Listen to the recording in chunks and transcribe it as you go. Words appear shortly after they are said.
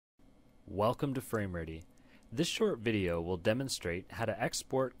Welcome to FrameReady. This short video will demonstrate how to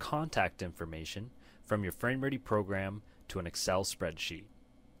export contact information from your FrameReady program to an Excel spreadsheet.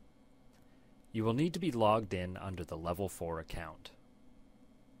 You will need to be logged in under the Level 4 account.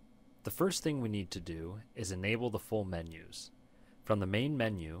 The first thing we need to do is enable the full menus. From the main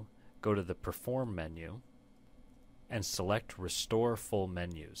menu, go to the Perform menu and select Restore Full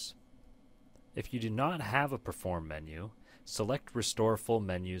Menus. If you do not have a Perform menu, select Restore Full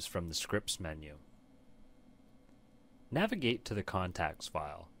Menus from the Scripts menu. Navigate to the Contacts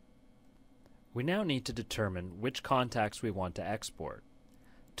file. We now need to determine which contacts we want to export.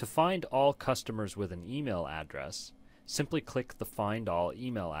 To find all customers with an email address, simply click the Find All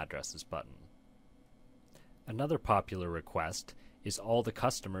Email Addresses button. Another popular request is all the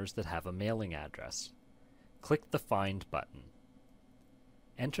customers that have a mailing address. Click the Find button.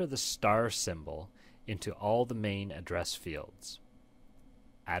 Enter the star symbol into all the main address fields: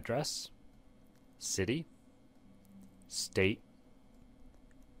 address, city, state,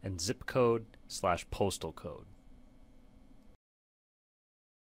 and zip code/postal code.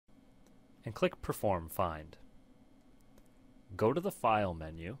 And click Perform Find. Go to the File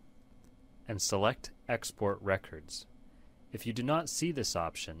menu and select Export Records. If you do not see this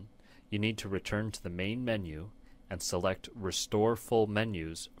option, you need to return to the main menu and select Restore Full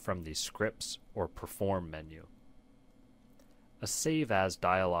Menus from the Scripts or Perform menu. A Save As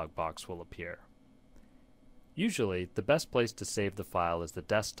dialog box will appear. Usually, the best place to save the file is the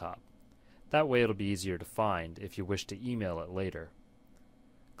desktop. That way it'll be easier to find if you wish to email it later.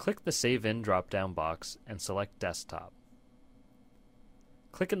 Click the Save In drop-down box and select Desktop.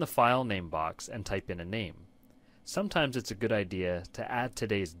 Click in the File Name box and type in a name. Sometimes it's a good idea to add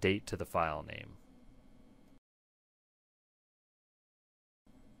today's date to the file name.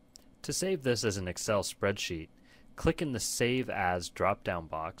 To save this as an Excel spreadsheet, click in the Save As drop-down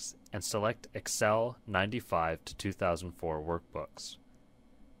box and select Excel 95 to 2004 workbooks.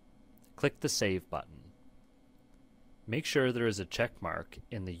 Click the Save button. Make sure there is a check mark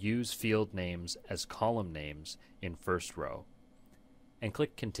in the Use Field Names as Column Names in first row, and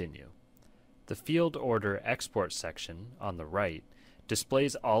click Continue. The Field Order Export section on the right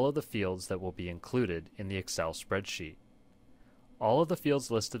displays all of the fields that will be included in the Excel spreadsheet. All of the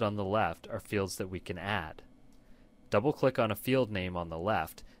fields listed on the left are fields that we can add. Double-click on a field name on the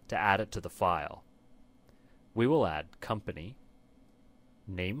left to add it to the file. We will add company,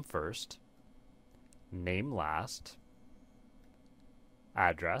 name first, name last,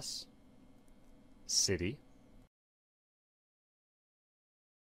 address, city,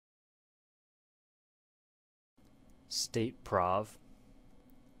 state prov,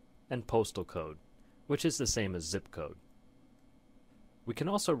 and postal code, which is the same as zip code. We can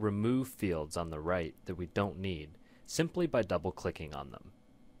also remove fields on the right that we don't need simply by double-clicking on them.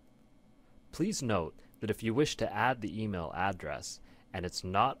 Please note that if you wish to add the email address and it's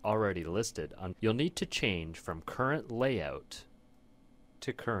not already listed, you'll need to change from Current Layout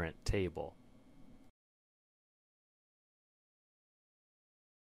to Current Table.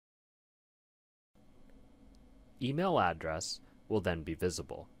 Email address will then be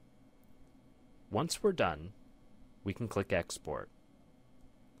visible. Once we're done, we can click Export.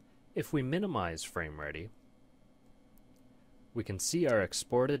 If we minimize FrameReady, we can see our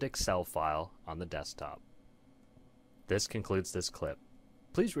exported Excel file on the desktop. This concludes this clip.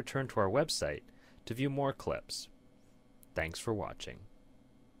 Please return to our website to view more clips. Thanks for watching.